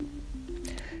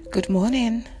Good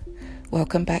morning.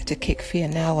 Welcome back to Kick Fear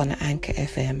Now on Anchor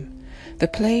FM, the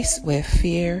place where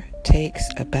fear takes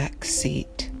a back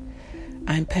seat.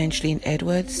 I'm Pangeline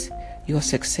Edwards, your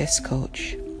success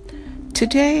coach.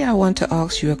 Today I want to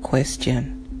ask you a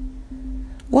question.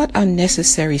 What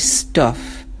unnecessary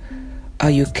stuff are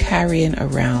you carrying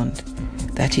around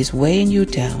that is weighing you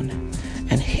down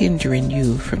and hindering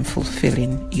you from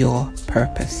fulfilling your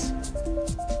purpose?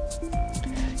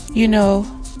 You know,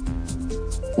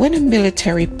 when a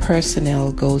military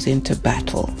personnel goes into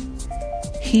battle,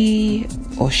 he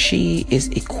or she is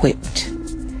equipped.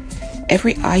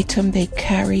 Every item they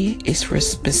carry is for a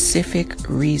specific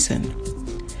reason.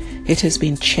 It has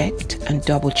been checked and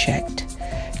double-checked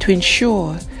to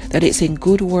ensure that it's in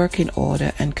good working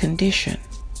order and condition.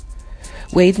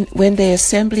 When they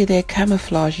assemble their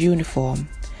camouflage uniform,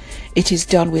 it is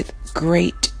done with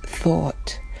great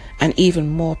thought and even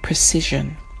more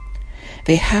precision.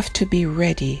 They have to be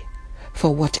ready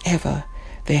for whatever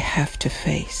they have to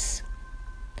face.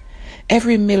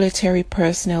 Every military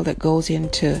personnel that goes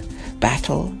into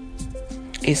battle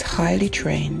is highly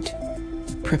trained,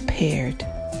 prepared,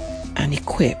 and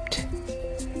equipped,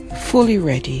 fully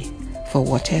ready for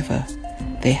whatever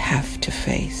they have to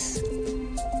face.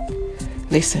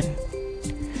 Listen,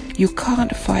 you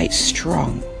can't fight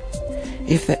strong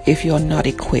if you're not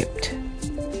equipped,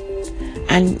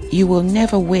 and you will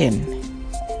never win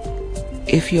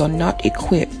if you're not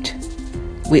equipped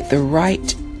with the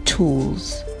right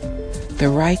tools, the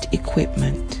right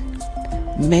equipment,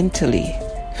 mentally,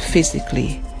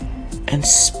 physically, and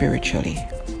spiritually.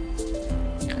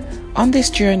 On this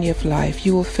journey of life,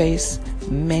 you will face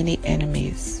many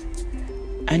enemies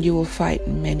and you will fight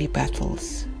many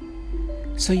battles.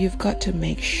 So you've got to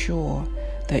make sure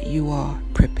that you are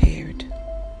prepared.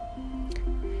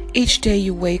 Each day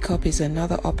you wake up is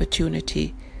another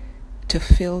opportunity to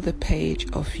fill the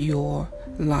page of your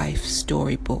life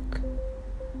storybook.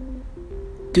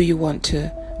 Do you want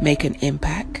to make an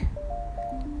impact?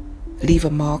 Leave a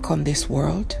mark on this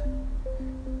world?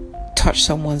 Touch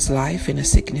someone's life in a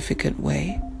significant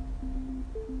way?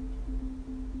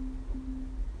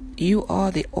 You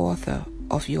are the author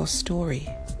of your story.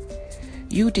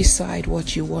 You decide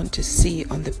what you want to see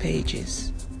on the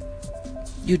pages.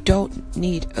 You don't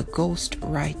need a ghost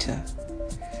writer.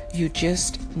 You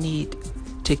just need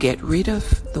to get rid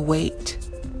of the weight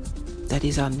that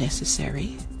is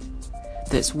unnecessary,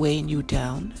 that's weighing you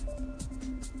down,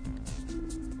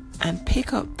 and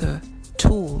pick up the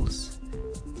tools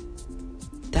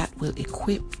that will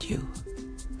equip you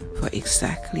for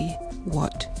exactly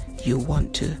what you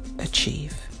want to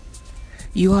achieve.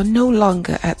 You are no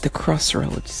longer at the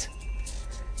crossroads.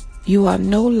 You are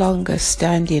no longer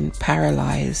standing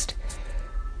paralyzed,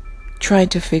 trying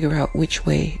to figure out which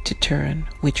way to turn,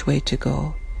 which way to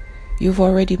go. You've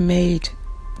already made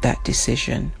that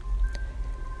decision.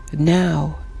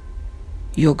 Now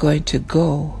you're going to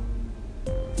go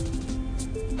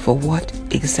for what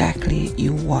exactly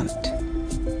you want.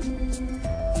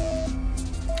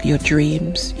 Your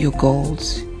dreams, your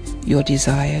goals, your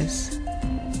desires,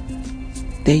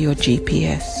 they're your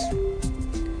GPS.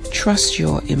 Trust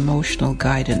your emotional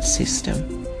guidance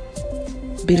system.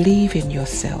 Believe in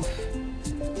yourself.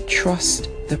 Trust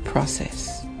the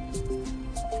process.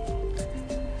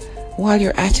 While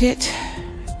you're at it,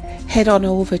 head on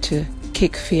over to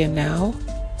Kick Fear Now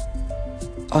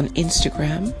on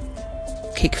Instagram,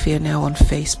 Kick Fear Now on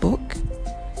Facebook,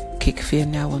 Kick Fear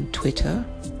Now on Twitter,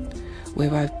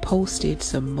 where I've posted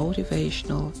some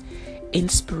motivational,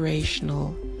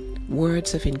 inspirational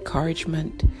words of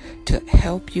encouragement to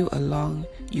help you along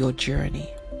your journey.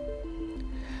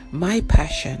 My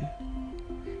passion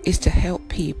is to help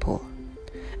people,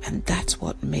 and that's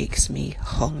what makes me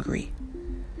hungry.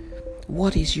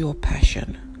 What is your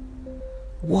passion?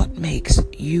 What makes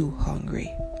you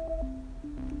hungry?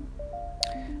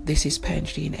 This is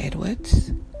Pangeline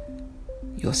Edwards,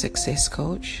 your success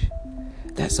coach.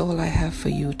 That's all I have for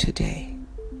you today.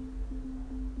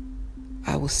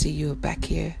 I will see you back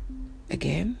here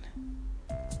again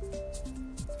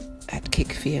at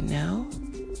Kick Fear Now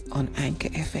on Anchor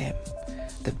FM,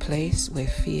 the place where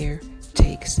fear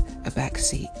takes a back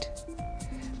seat.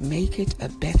 Make it a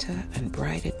better and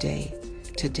brighter day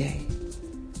today,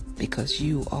 because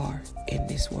you are in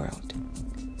this world.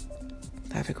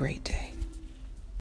 Have a great day.